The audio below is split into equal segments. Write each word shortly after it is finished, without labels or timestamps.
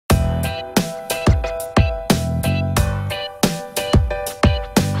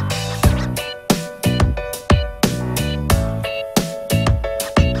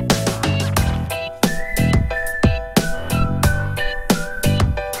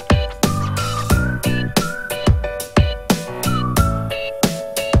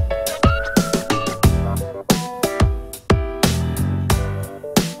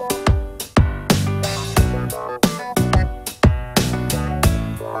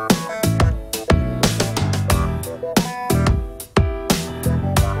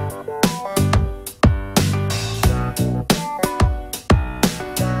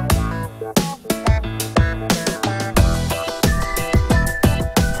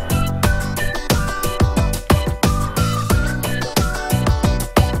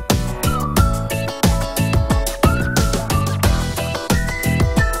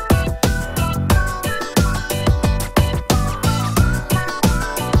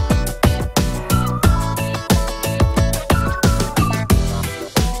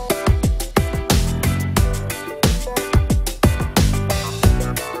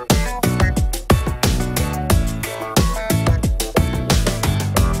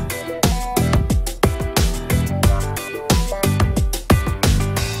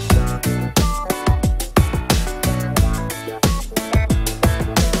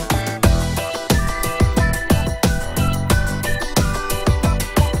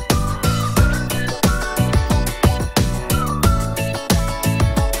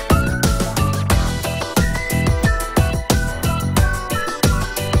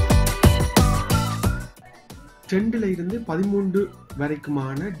13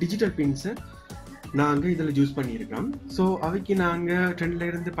 வரைக்குமான digital பின்ஸை நாங்க இதுல use பண்ணியிருக்கோம். ஸோ அவைக்கு நாங்க 2ல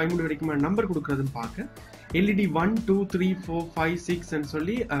இருந்து 13 வரைக்குமான நம்பர் கொடுக்கறதுன்னு பார்க்க LED 1 2 3 4 5 6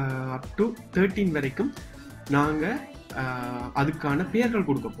 சொல்லி up to 13 வரைக்கும் நாங்க அதுக்கான பெயர்கள்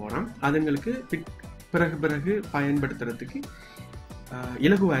கொடுக்க போறோம். அதுங்களுக்கு பிறகு பயன்படுத்துறதுக்கு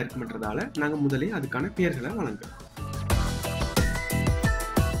இலகுவா இருக்குன்றதால நாங்க முதலே அதுக்கான பெயர்களை வழங்குறோம்.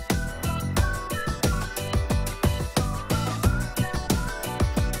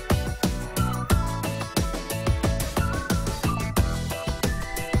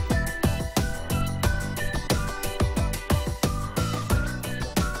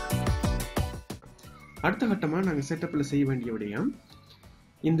 அடுத்த கட்டமா நாங்க செட்டப்ல செய்ய வேண்டிய விடயம்,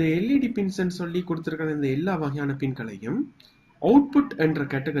 இந்த LED பின்ஸ் சொல்லி கொடுத்திருக்கிற இந்த எல்லா வகையான பின்களையும் அவுட்புட் என்ற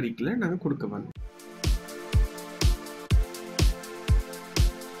கேட்டகரிக்குள்ள நாங்க கொடுக்க வேண்டும்.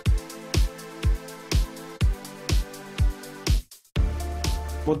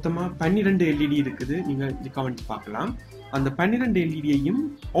 மொத்தமா 12 LED இருக்குது. நீங்க கவனிச்சு பார்க்கலாம். அந்த 12 LEDயையும்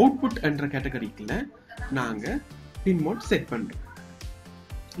அவுட்புட் என்ற கேட்டகரிக்குள்ள நாங்க pinMode செட் பண்றோம்.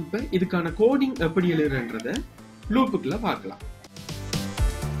 இப்ப இதுக்கான கோடிங் எப்படி எழுதுறன்றத லூப்புக்குள்ள பார்க்கலாம்.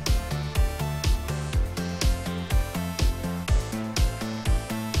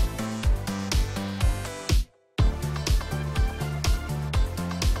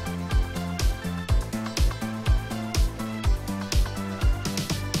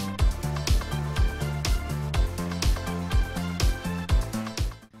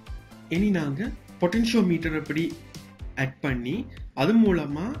 இனி நாங்க பொட்டென்ஷியோமீட்டர் எப்படி ஆட் பண்ணி அது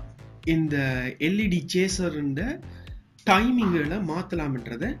மூலமா இந்த LED சேசர் டைமிங்களை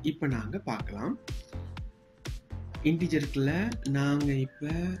மாத்தலாம்ன்றத இப்ப நாங்க பார்க்கலாம். இன்டிஜருக்குள்ள நாங்க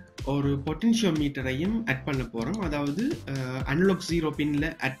இப்ப ஒரு பொட்டென்ஷியோமீட்டரையும் ஆட் பண்ண போறோம். அதாவது அனலாக் 0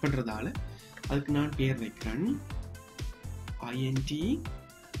 பின்ல ஆட் பண்றதால அதுக்கு நான் பேர் வைக்கிறேன் INT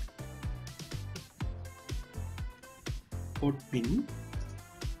potpin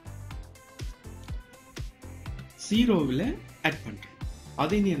 0ல ஆட் பண்றோம்.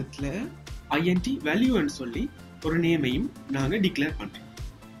 அதே நேரத்துல INT வேல்யூன்னு சொல்லி ஒரு நேமையும் நாங்க டிக்ளேர் பண்றோம்.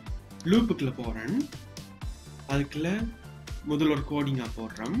 லூப்புக்குள்ள போறேன். அதுக்குள்ள முதல்ல ஒரு கோடிங்கா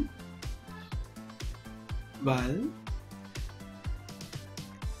போடுறோம். val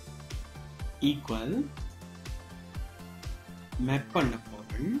equal மேப் பண்ண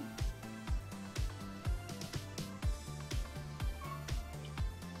போறேன்.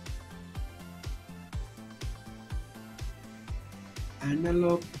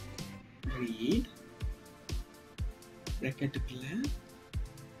 analogRead bracketக்குள்ள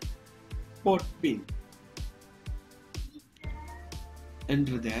potpin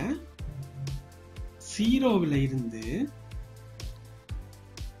என்றத 0ல இருந்து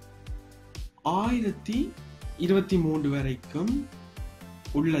 1023 வரைக்கும்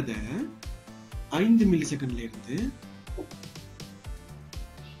உள்ளத 5 மில்லி செகண்ட்ல இருந்து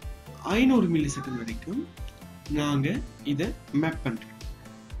 500 மில்லி செகண்ட் வரைக்கும் நாங்க இத மேப் பண்றோம்.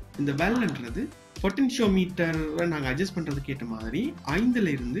 இந்த வேல்ன்றது பொட்டென்ஷியோமீட்டர் நாங்க அட்ஜஸ்ட் பண்றதுக்கு ஏற்ற மாதிரி 5ல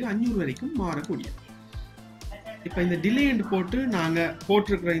இருந்து 500 வரைக்கும் மாறக்கூடியது. இப்ப இந்த டிலே போட்டு நாங்க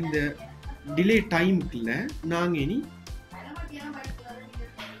போட்டிருக்கிற இந்த டிலே டைமுக்குள்ள நாங்க இனி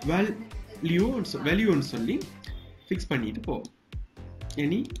வேல்யூன்னு சொல்லி ஃபிக்ஸ் பண்ணிட்டு போவோம்.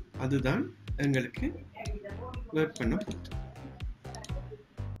 இனி அதுதான் எங்களுக்கு ஒர்க் பண்ண போகுது.